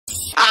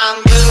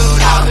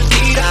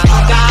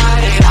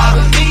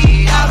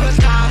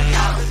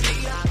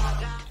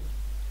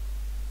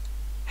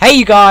Hey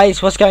you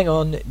guys, what's going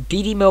on?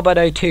 DD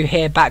Milburn02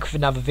 here, back with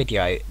another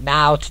video.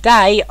 Now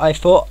today I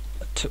thought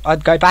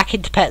I'd go back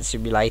into Pet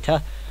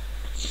Simulator,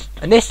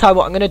 and this time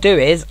what I'm going to do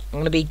is I'm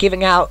going to be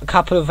giving out a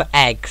couple of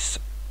eggs,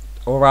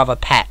 or rather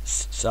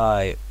pets.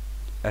 So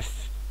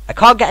if I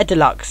can't get a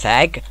deluxe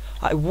egg,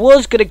 I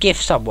was going to give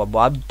someone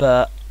one,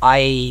 but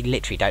I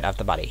literally don't have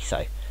the money.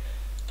 So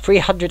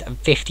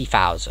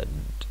 350,000.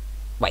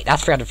 Wait,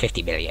 that's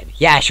 350 million.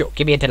 Yeah, sure,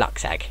 give me a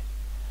deluxe egg.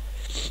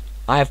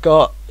 I've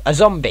got a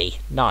zombie,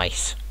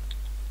 nice,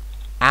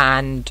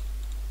 and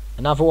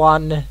another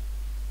one,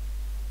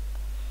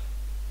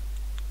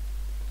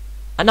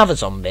 another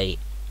zombie.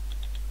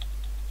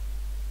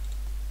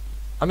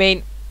 I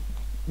mean,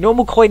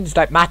 normal coins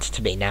don't matter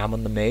to me now I'm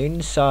on the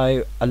moon,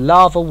 so a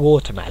lava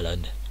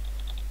watermelon.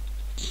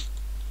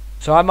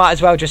 So I might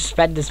as well just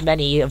spend as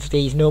many of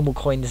these normal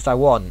coins as I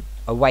want.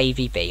 A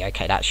wavy V,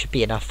 okay, that should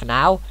be enough for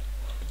now.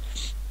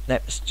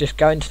 Let's just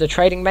go into the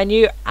trading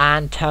menu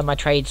and turn my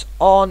trades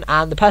on,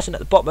 and the person at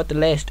the bottom of the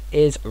list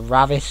is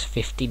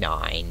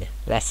Ravis59.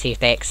 Let's see if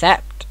they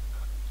accept.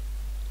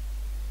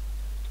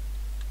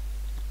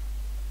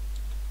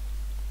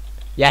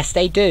 Yes,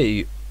 they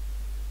do.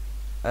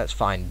 Let's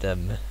find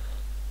them.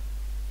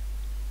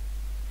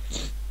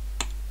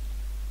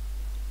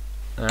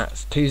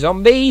 That's 2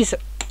 zombies.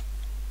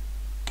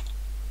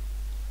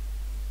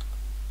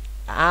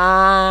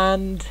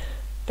 And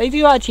they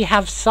do actually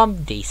have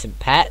some decent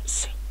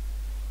pets.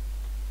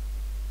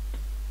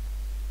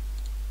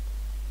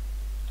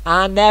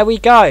 And there we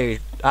go.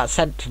 That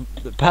sent to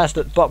the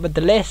person at the bottom of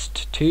the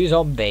list 2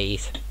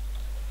 zombies.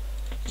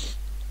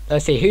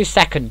 Let's see, who's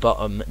second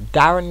bottom?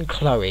 Darren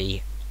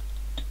Chloe.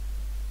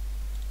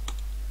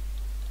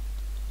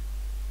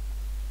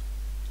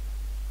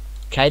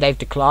 Okay, they've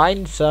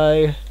declined,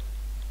 so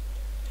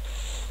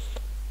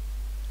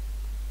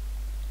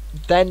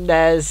then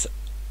there's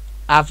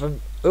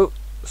Avon. Oh,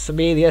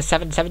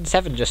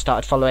 Samelia777 just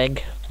started following.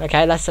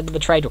 Okay, let's send them a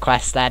trade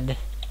request then.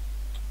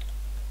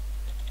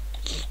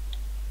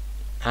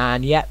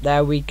 And yep,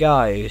 there we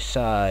go.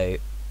 So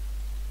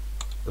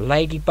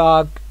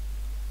Ladybug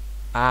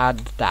and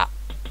that.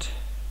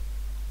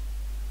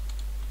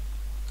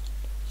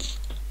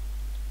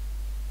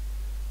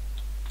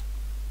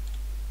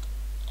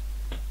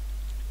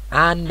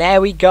 And there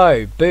we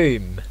go,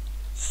 boom.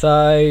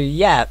 So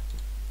yeah,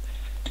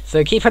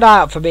 so keep an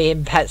eye out for me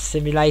in Pet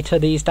Simulator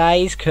these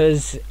days,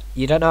 because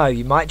you don't know,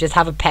 you might just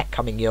have a pet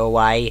coming your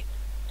way.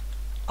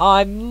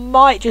 I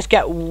might just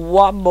get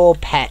one more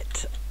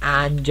pet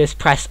and just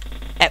press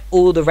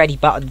all the ready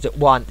buttons at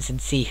once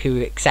and see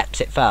who accepts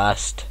it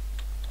first.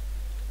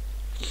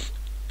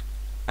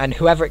 And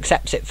whoever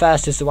accepts it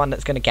first is the one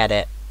that's going to get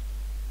it.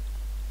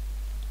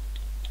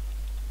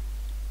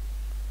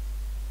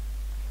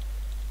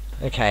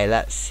 Okay,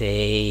 let's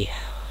see.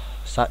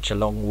 Such a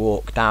long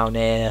walk down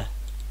here.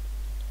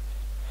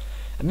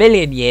 A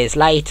million years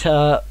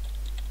later,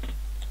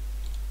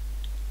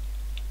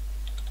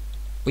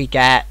 we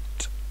get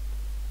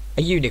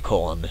a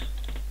unicorn.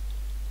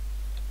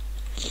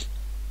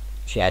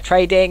 So yeah,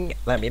 trading.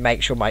 Let me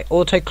make sure my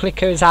auto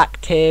clicker is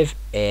active.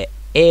 It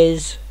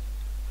is.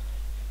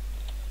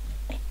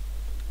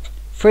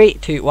 3,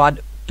 2, 1,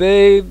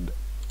 boom.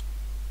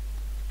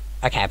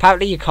 Okay,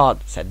 apparently you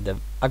can't send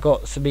them. I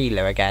got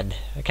Samila again.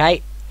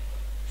 Okay.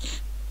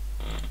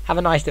 Have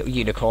a nice little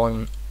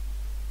unicorn.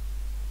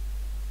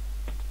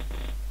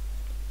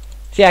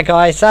 So yeah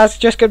guys, that's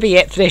just going to be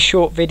it for this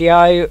short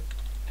video.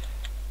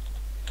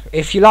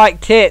 If you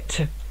liked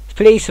it,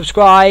 please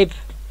subscribe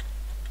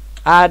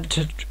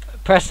and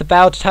press the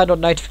bell to turn on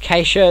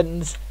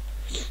notifications,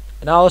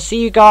 and I'll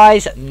see you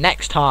guys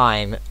next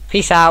time.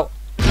 Peace out.